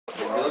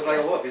He looks like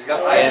a wolf. He's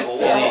got eyes of a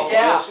wolf. And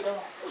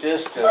he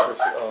just a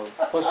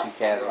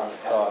pussycat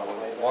dog,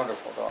 a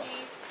wonderful dog.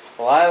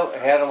 Well, I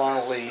had him on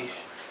a leash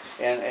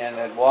and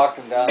had walked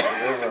him down the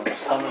river and was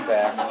coming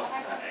back.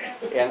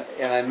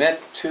 And I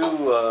met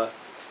two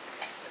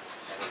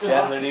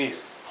Japanese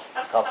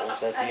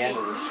couples at the end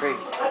of the street.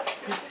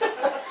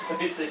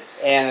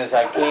 And as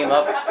I came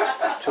up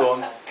to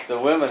them, the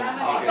women, you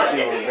can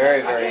see, were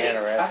very, very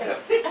interested.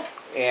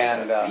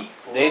 And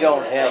they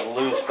don't have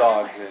loose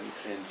dogs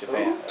in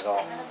Japan at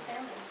all.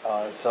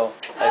 So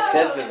I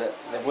said to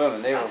the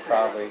women, they were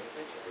probably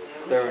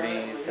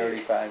 30,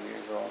 35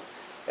 years old,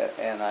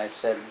 and I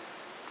said,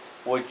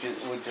 would you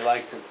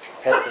like to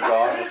pet the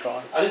dog or so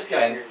on?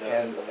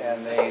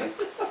 And they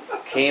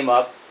came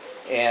up,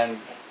 and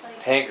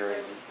Tanker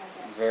is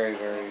very,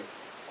 very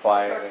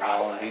quiet and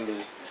all, and he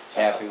was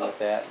happy with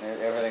that,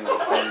 and everything was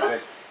going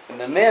good. And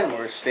the men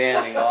were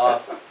standing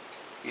off,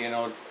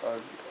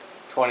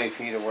 20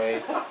 feet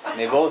away, and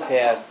they both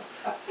had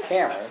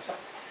cameras.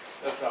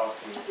 That's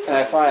awesome. And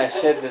I finally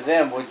said to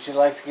them, would you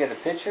like to get a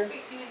picture?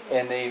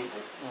 And they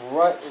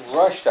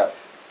rushed up.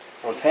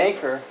 Well,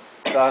 Tanker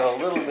got a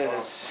little bit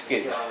of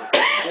skittish,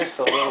 just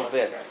a little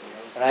bit.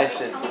 And I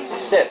said,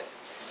 sit.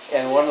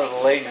 And one of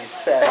the ladies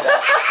sat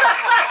down.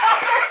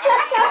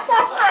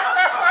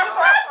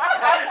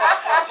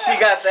 She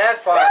got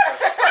that far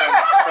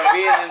from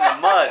being in the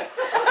mud.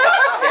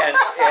 And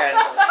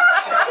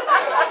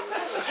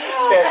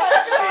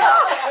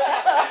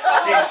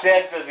she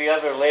said to the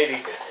other lady,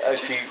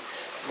 she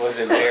was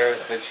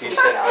embarrassed, but she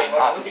said,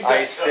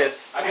 I sit.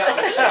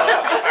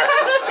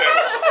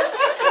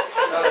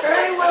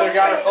 Should have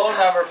got a phone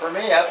number for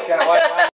me. That's kind of what.